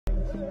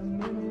あ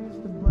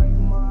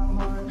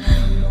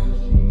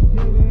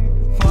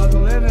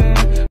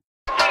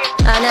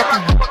なた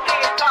の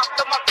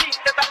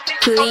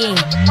クイーン。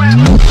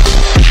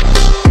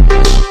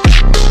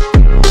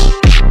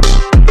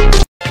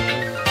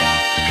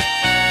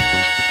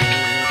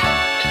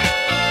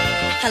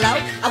Hello?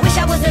 I wish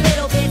I was a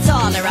little bit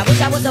taller. I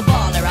wish I was a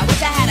baller. I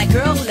wish I had a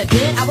girl who looked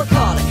good. I would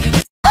call her.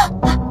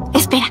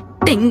 Espera,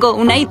 tengo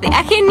una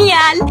idea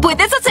genial.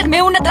 ¿Puedes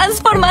hacerme una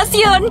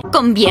transformación?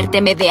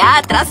 Conviérteme de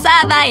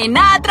atrasada en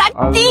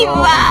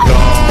atractiva.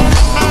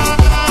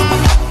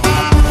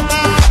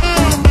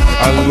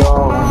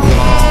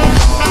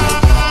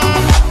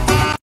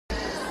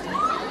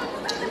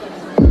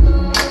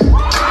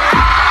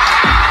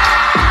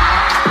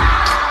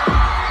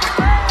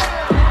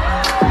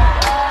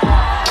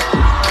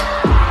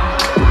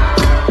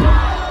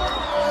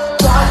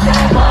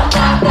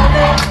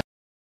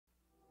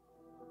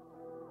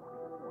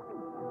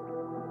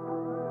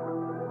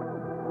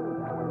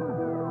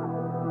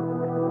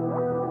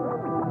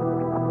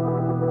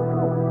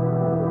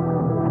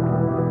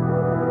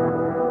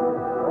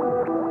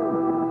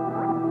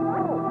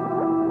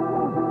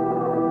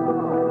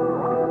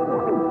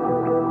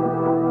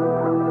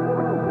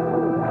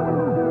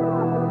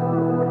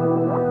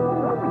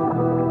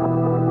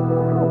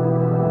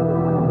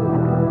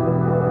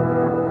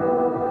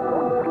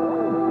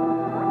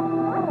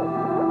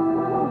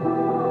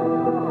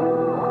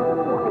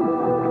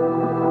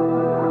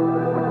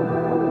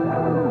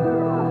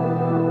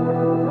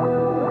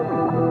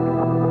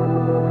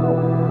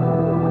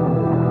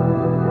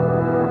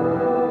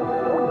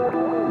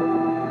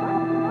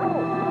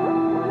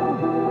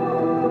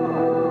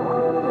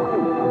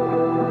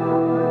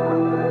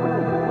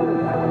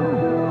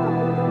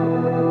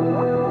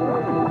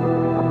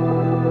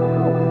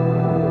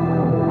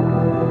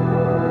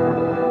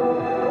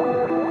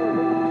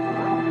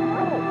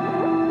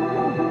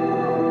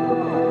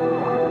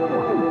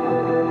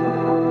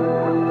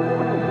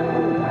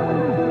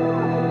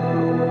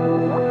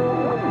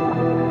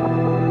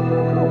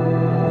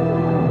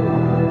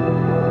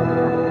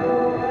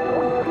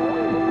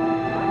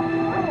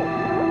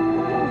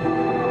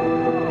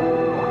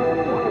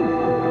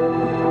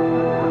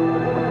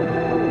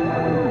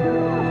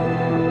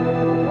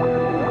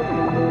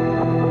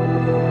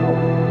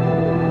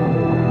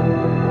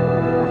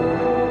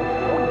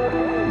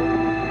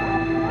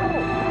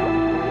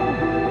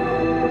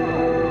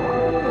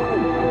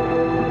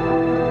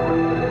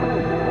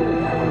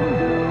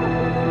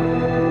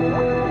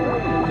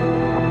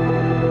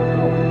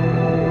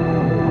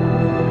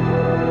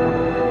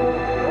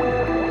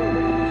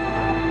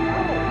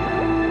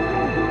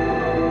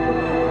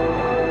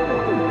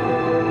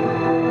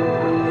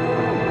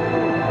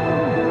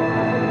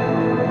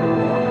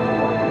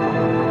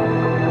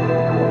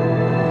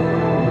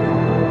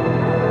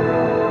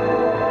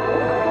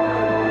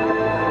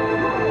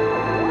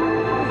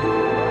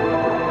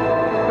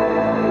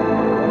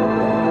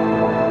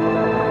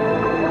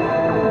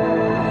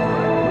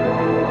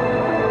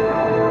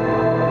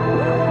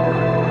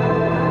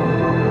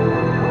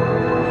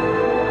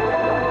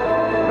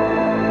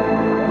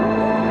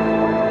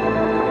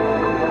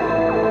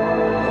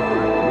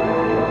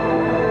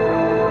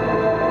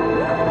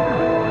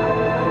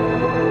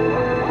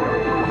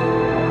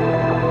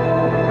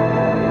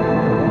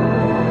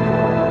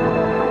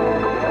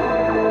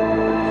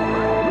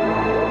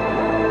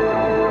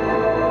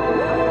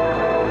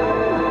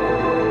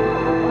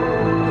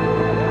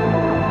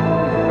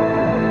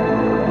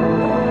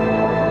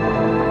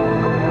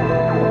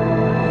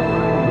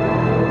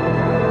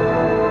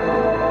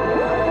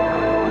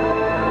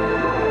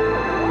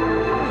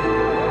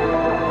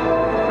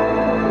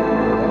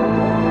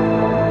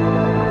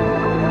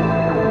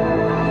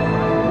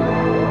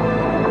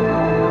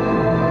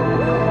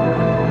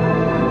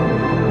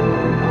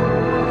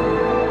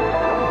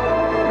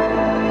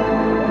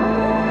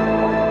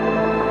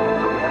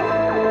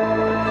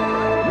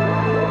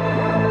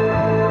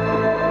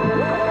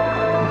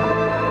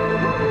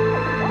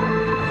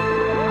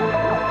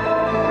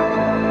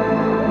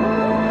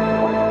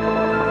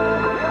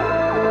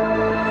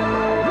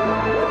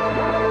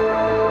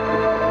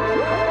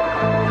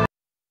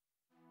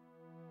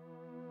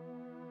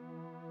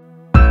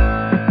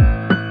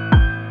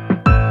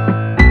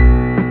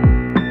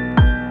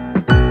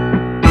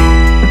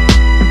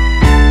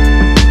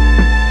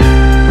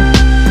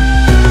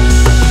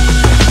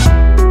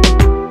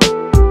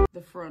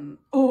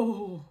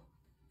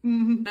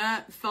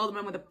 Fill them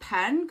in with a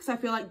pen because I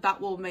feel like that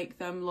will make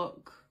them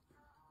look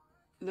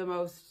the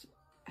most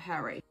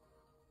hairy.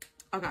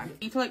 Okay, I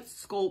need to like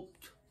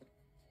sculpt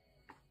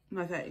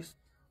my face.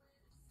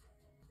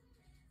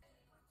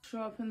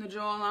 Sharpen the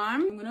jawline.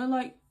 I'm gonna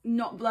like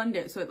not blend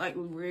it so it like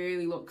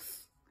really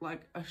looks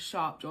like a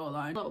sharp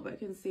jawline. A little bit of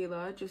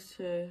concealer just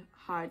to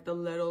hide the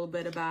little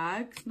bit of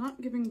bags. Not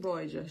giving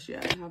boy just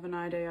yet. I have an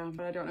idea,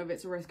 but I don't know if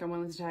it's a risk I'm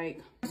willing to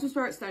take. Some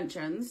spare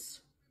extensions.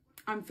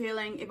 I'm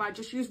feeling if I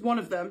just use one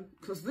of them,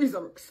 because these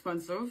are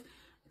expensive,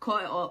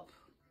 cut it up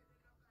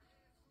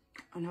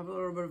and have a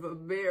little bit of a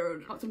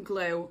beard. Got some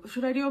glue.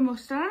 Should I do a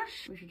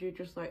mustache? We should do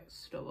just like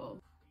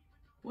stubble.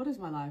 What is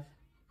my life?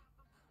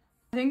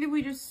 I think if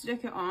we just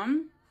stick it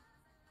on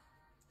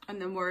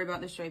and then worry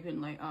about the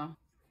shaping later.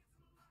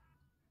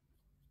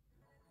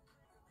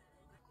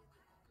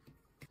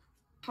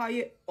 Tie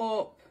it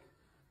up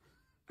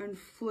and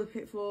flip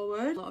it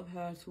forward. A lot of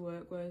hair to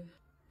work with.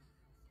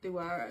 They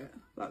wear it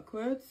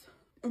backwards.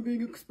 I'm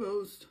being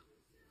exposed.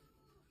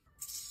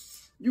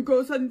 You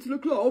guys heading to the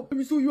club? Let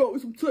me sort you out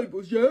with some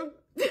tables, yeah?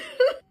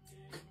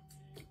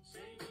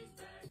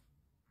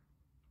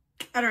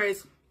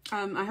 Anyways,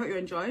 I hope you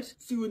enjoyed.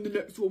 See you in the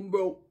next one,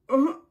 bro.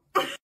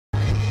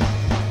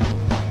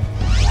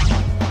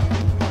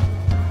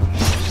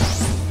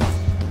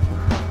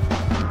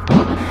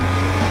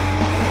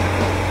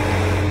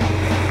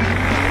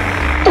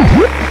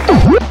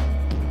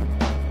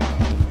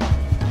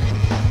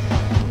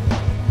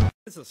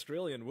 This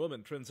Australian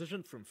woman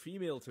transitioned from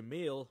female to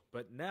male,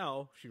 but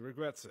now she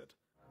regrets it.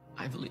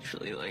 I've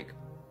literally,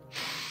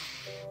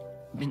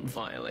 been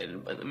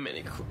violated by the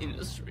medical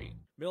industry.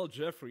 Mel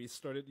Jeffries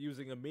started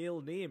using a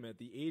male name at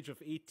the age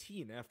of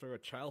 18 after a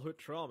childhood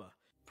trauma.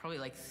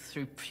 Probably,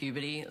 through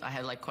puberty, I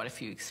had, quite a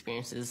few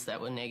experiences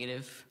that were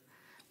negative.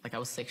 I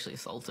was sexually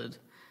assaulted,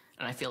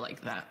 and I feel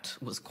like that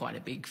was quite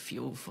a big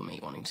fuel for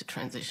me wanting to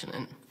transition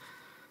and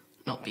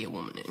not be a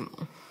woman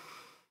anymore.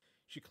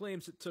 She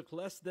claims it took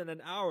less than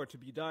an hour to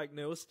be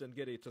diagnosed and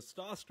get a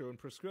testosterone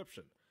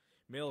prescription.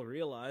 Mel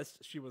realized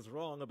she was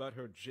wrong about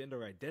her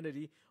gender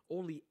identity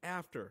only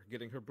after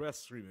getting her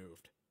breasts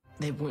removed.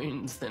 They're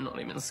wounds, they're not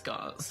even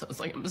scars, so it's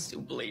I'm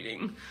still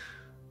bleeding.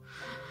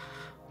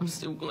 I'm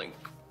still,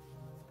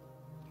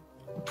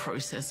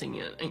 processing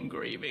it and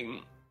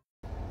grieving.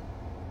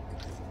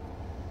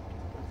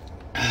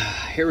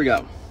 Here we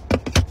go.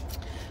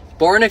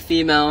 Born a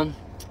female,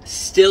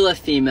 still a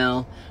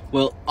female,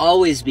 will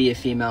always be a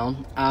female.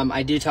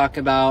 I do talk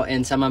about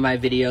in some of my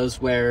videos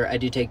where I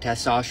do take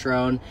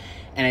testosterone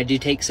and I do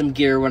take some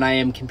gear when I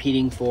am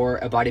competing for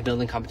a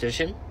bodybuilding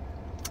competition.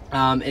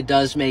 It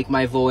does make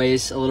my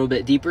voice a little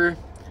bit deeper,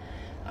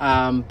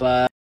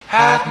 but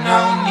had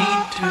no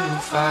need to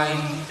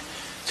fight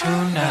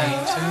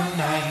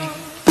tonight.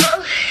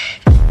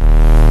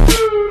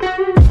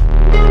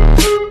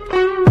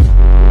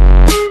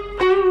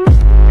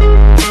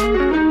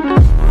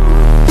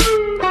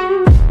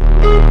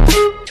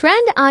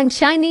 Trend on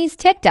Chinese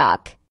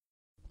TikTok.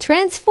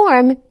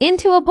 Transform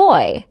into a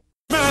boy.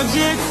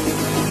 Magic,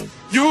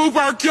 you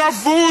work your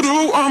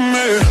voodoo on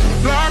me.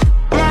 Black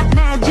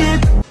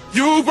magic,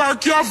 you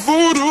work your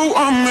voodoo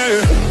on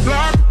me.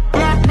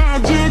 Black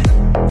magic,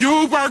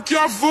 you work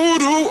your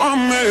voodoo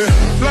on me.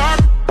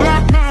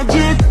 Black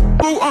magic,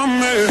 on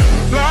me.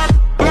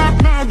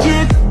 Black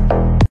magic.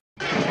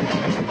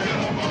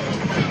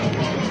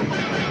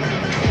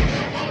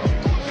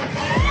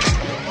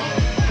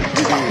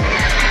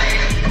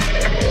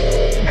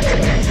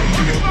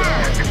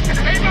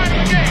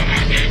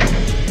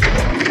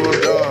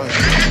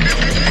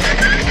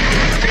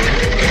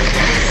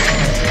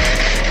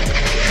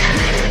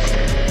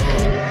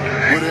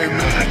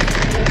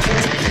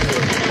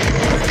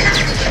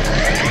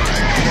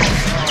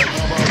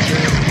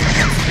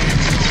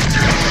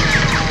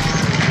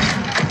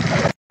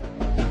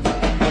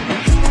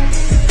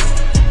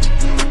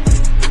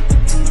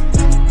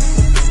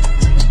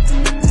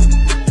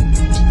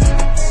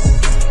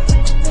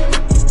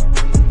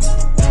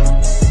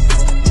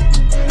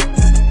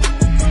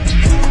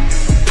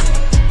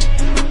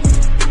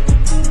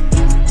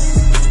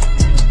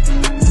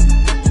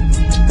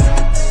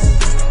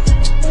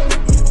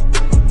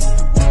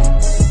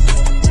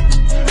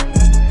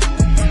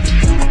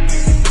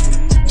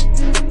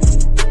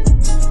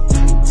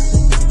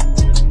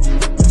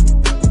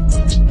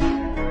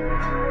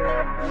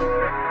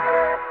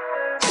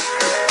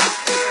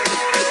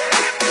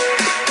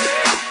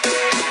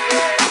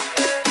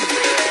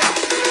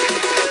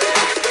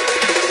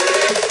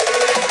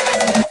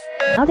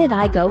 How did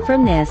I go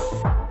from this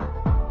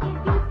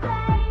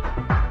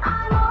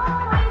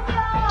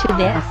to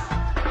this?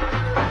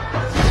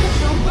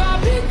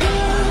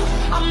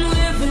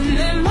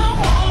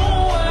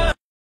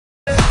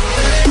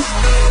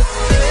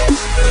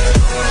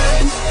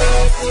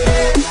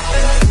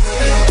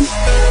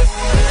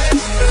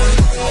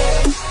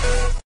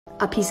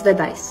 A piece of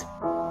advice.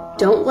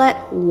 Don't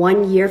let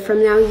 1 year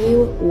from now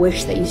you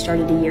wish that you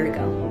started a year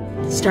ago.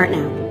 Start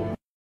now.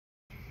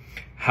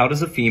 How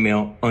does a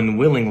female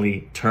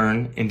unwillingly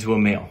turn into a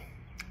male?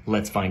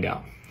 Let's find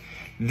out.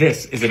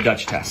 This is a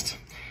Dutch test.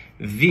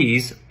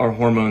 These are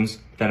hormones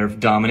that are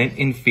dominant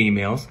in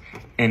females,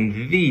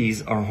 and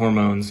these are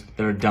hormones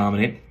that are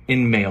dominant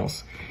in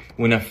males.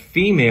 When a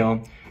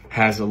female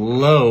has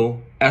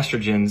low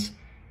estrogens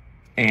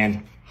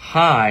and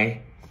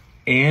high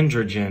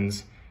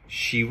androgens,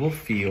 she will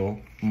feel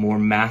more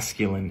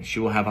masculine.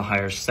 She will have a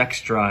higher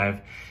sex drive.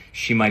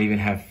 She might even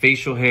have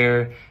facial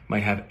hair,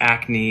 might have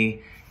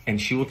acne, and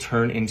she will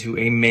turn into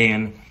a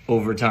man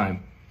over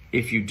time.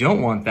 If you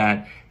don't want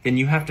that, then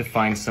you have to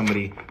find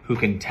somebody who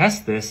can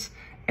test this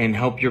and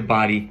help your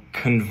body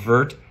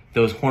convert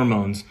those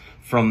hormones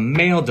from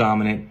male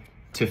dominant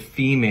to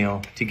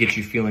female to get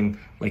you feeling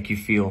like you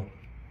feel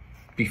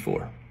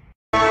before.